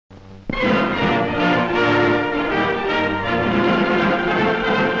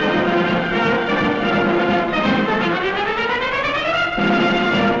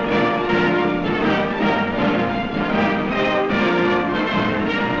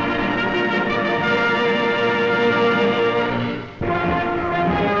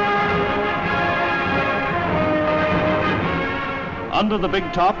Under the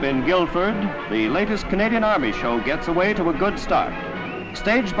big top in Guilford, the latest Canadian Army show gets away to a good start.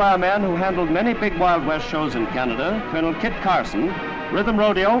 Staged by a man who handled many big Wild West shows in Canada, Colonel Kit Carson, Rhythm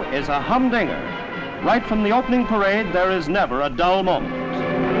Rodeo is a humdinger. Right from the opening parade, there is never a dull moment.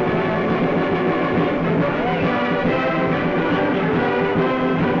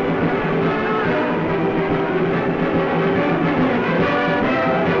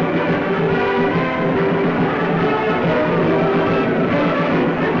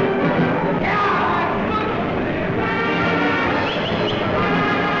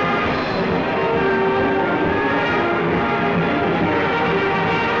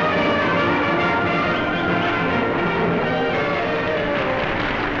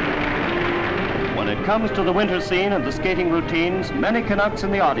 Comes to the winter scene and the skating routines, many Canucks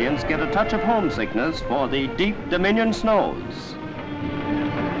in the audience get a touch of homesickness for the deep Dominion snows.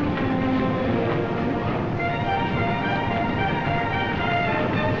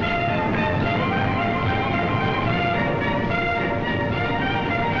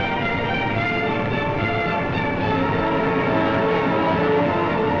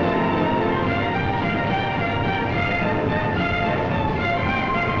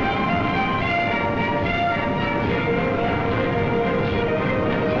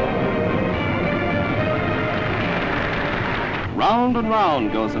 Round and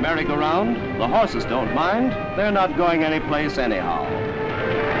round goes the merry-go-round. The horses don't mind. They're not going anyplace anyhow.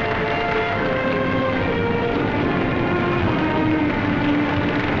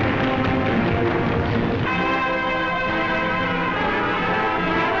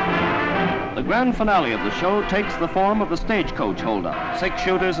 The grand finale of the show takes the form of a stagecoach holdup, 6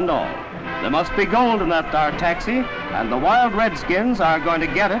 shooters and all. There must be gold in that dar taxi, and the wild redskins are going to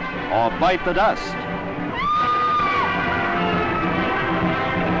get it or bite the dust.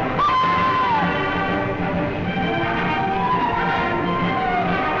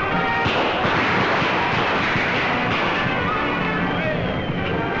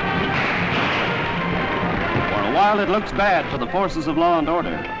 It looks bad for the forces of law and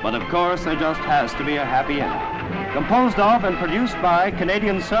order, but of course there just has to be a happy ending. Composed of and produced by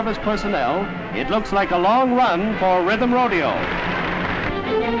Canadian service personnel, it looks like a long run for Rhythm Rodeo.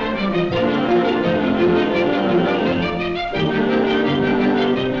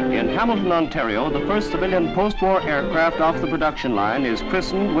 In Hamilton, Ontario, the first civilian post-war aircraft off the production line is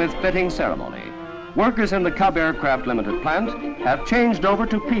christened with fitting ceremony. Workers in the Cub Aircraft Limited plant have changed over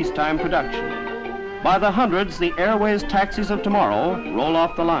to peacetime production. By the hundreds, the Airways taxis of tomorrow roll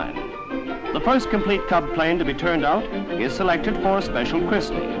off the line. The first complete Cub plane to be turned out is selected for a special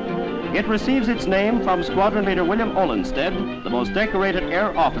christening. It receives its name from Squadron Leader William Olenstead, the most decorated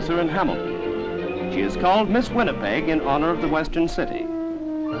air officer in Hamilton. She is called Miss Winnipeg in honor of the Western City.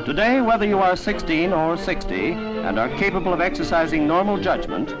 Today, whether you are 16 or 60 and are capable of exercising normal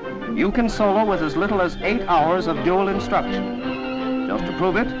judgment, you can solo with as little as 8 hours of dual instruction. Just to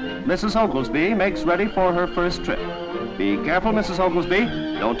prove it, Mrs. Oglesby makes ready for her first trip. Be careful, Mrs. Oglesby.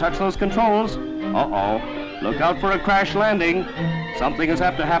 Don't touch those controls. Uh-oh. Look out for a crash landing. Something has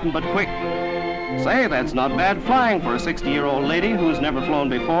have to happen, but quick. Say, that's not bad flying for a 60-year-old lady who's never flown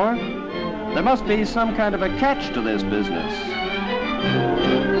before. There must be some kind of a catch to this business.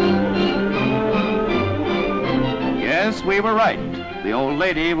 Yes, we were right. The old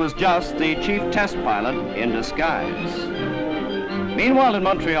lady was just the chief test pilot in disguise. Meanwhile, in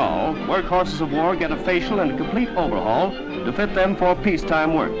Montreal, workhorses of war get a facial and complete overhaul to fit them for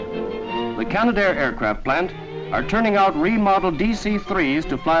peacetime work. The Canadair aircraft plant are turning out remodeled DC-3s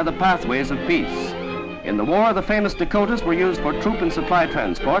to fly the pathways of peace. In the war, the famous Dakotas were used for troop and supply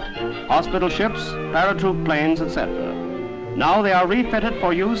transport, hospital ships, paratroop planes, etc. Now they are refitted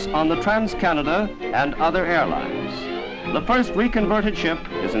for use on the Trans-Canada and other airlines. The first reconverted ship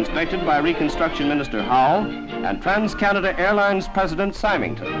is inspected by Reconstruction Minister Howe and Trans-Canada Airlines President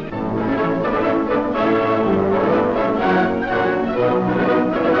Symington.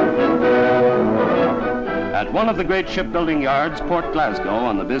 At one of the great shipbuilding yards, Port Glasgow,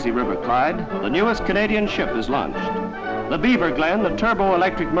 on the busy River Clyde, the newest Canadian ship is launched. The Beaver Glen, the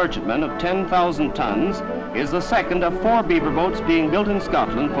turbo-electric merchantman of 10,000 tons, is the second of 4 beaver boats being built in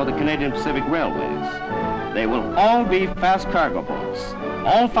Scotland for the Canadian Pacific Railways. They will all be fast cargo boats.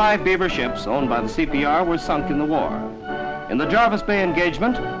 All 5 beaver ships owned by the CPR were sunk in the war. In the Jarvis Bay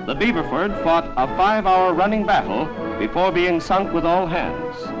engagement, the Beaverford fought a 5-hour running battle before being sunk with all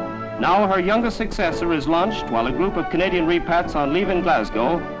hands. Now her youngest successor is launched while a group of Canadian repats on leave in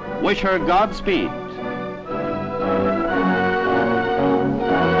Glasgow wish her Godspeed.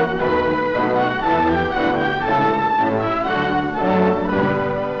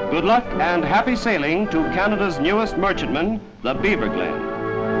 Good luck and happy sailing to Canada's newest merchantman, the Beaver Glen.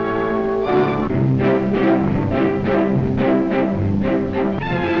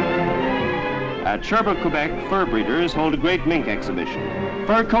 At Sherbrooke, Quebec, fur breeders hold a great mink exhibition.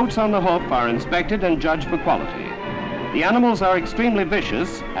 Fur coats on the hoof are inspected and judged for quality. The animals are extremely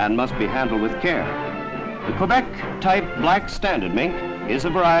vicious and must be handled with care. The Quebec type black standard mink is a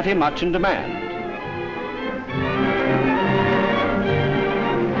variety much in demand.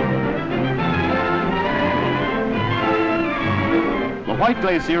 The white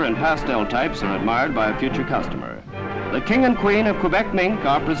glacier and pastel types are admired by a future customer. The king and queen of Quebec mink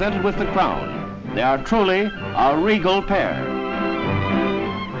are presented with the crown. They are truly a regal pair.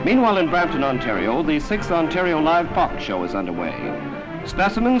 Meanwhile, in Brampton, Ontario, the 6th Ontario Live Fox Show is underway.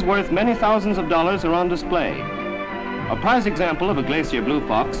 Specimens worth many thousands of dollars are on display. A prize example of a glacier blue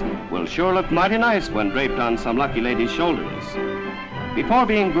fox will sure look mighty nice when draped on some lucky lady's shoulders. Before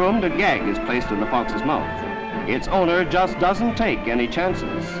being groomed, a gag is placed in the fox's mouth. Its owner just doesn't take any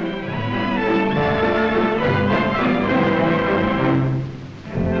chances.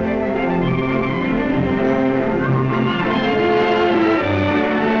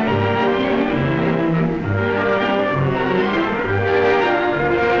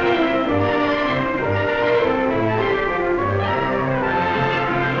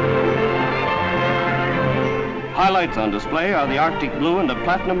 Highlights on display are the Arctic Blue and the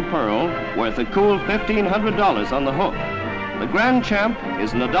Platinum Pearl, worth a cool $1,500 on the hook. The Grand Champ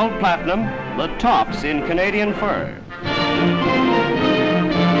is an adult platinum, the tops in Canadian fur.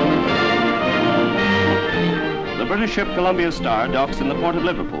 The British ship Columbia Star docks in the port of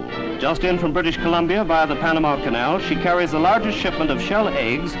Liverpool. Just in from British Columbia via the Panama Canal, she carries the largest shipment of shell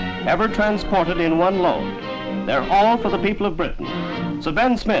eggs ever transported in one load. They're all for the people of Britain. Sir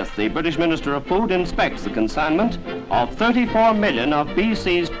Ben Smith, the British Minister of Food, inspects the consignment of 34 million of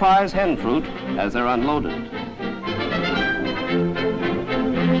BC's prize hen fruit as they're unloaded.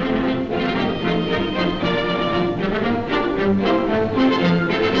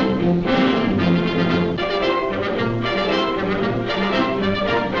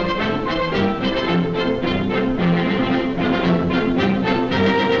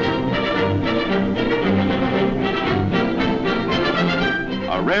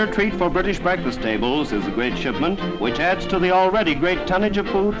 A rare treat for British breakfast tables is the great shipment, which adds to the already great tonnage of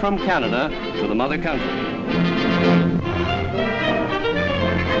food from Canada to the mother country.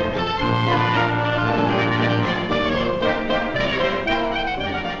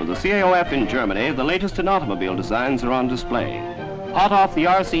 For the CAOF in Germany, the latest in automobile designs are on display. Hot off the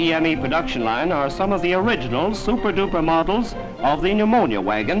RCEME production line are some of the original super-duper models of the pneumonia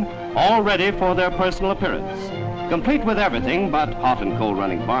wagon, all ready for their personal appearance. Complete with everything but hot and cold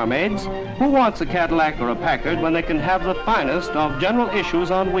running barmaids, who wants a Cadillac or a Packard when they can have the finest of general issues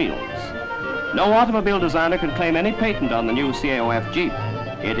on wheels? No automobile designer can claim any patent on the new CAOF Jeep.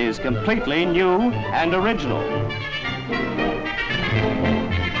 It is completely new and original.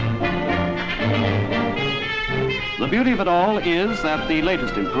 The beauty of it all is that the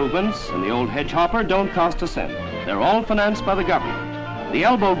latest improvements in the old hedge hopper don't cost a cent. They're all financed by the government. The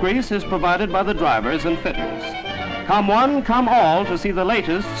elbow grease is provided by the drivers and fitters. Come one, come all to see the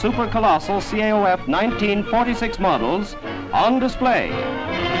latest super colossal CAOF 1946 models on display.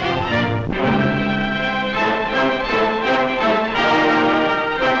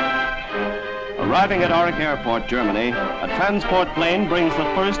 Arriving at Aurich Airport, Germany, a transport plane brings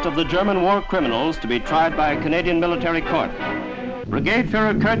the first of the German war criminals to be tried by a Canadian military court. Brigade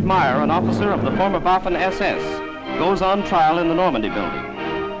Führer Kurt Meyer, an officer of the former Waffen SS, goes on trial in the Normandy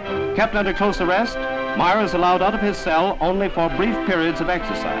building. Kept under close arrest, Meyer is allowed out of his cell only for brief periods of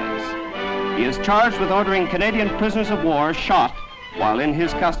exercise. He is charged with ordering Canadian prisoners of war shot while in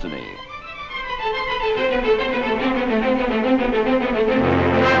his custody.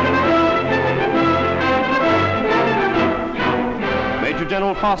 Major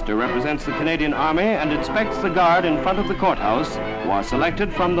General Foster represents the Canadian Army and inspects the guard in front of the courthouse, who are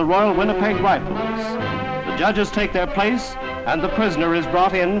selected from the Royal Winnipeg Rifles. The judges take their place, and the prisoner is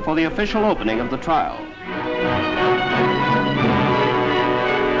brought in for the official opening of the trial.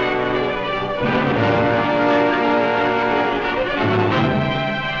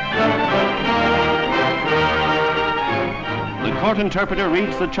 The court interpreter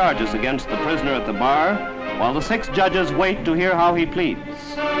reads the charges against the prisoner at the bar, while the 6 judges wait to hear how he pleads.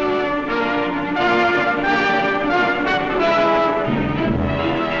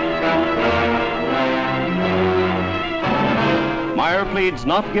 Meyer pleads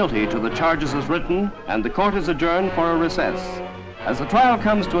not guilty to the charges as written, and the court is adjourned for a recess. As the trial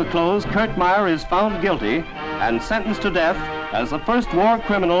comes to a close, Kurt Meyer is found guilty and sentenced to death as the first war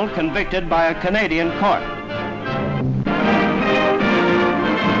criminal convicted by a Canadian court.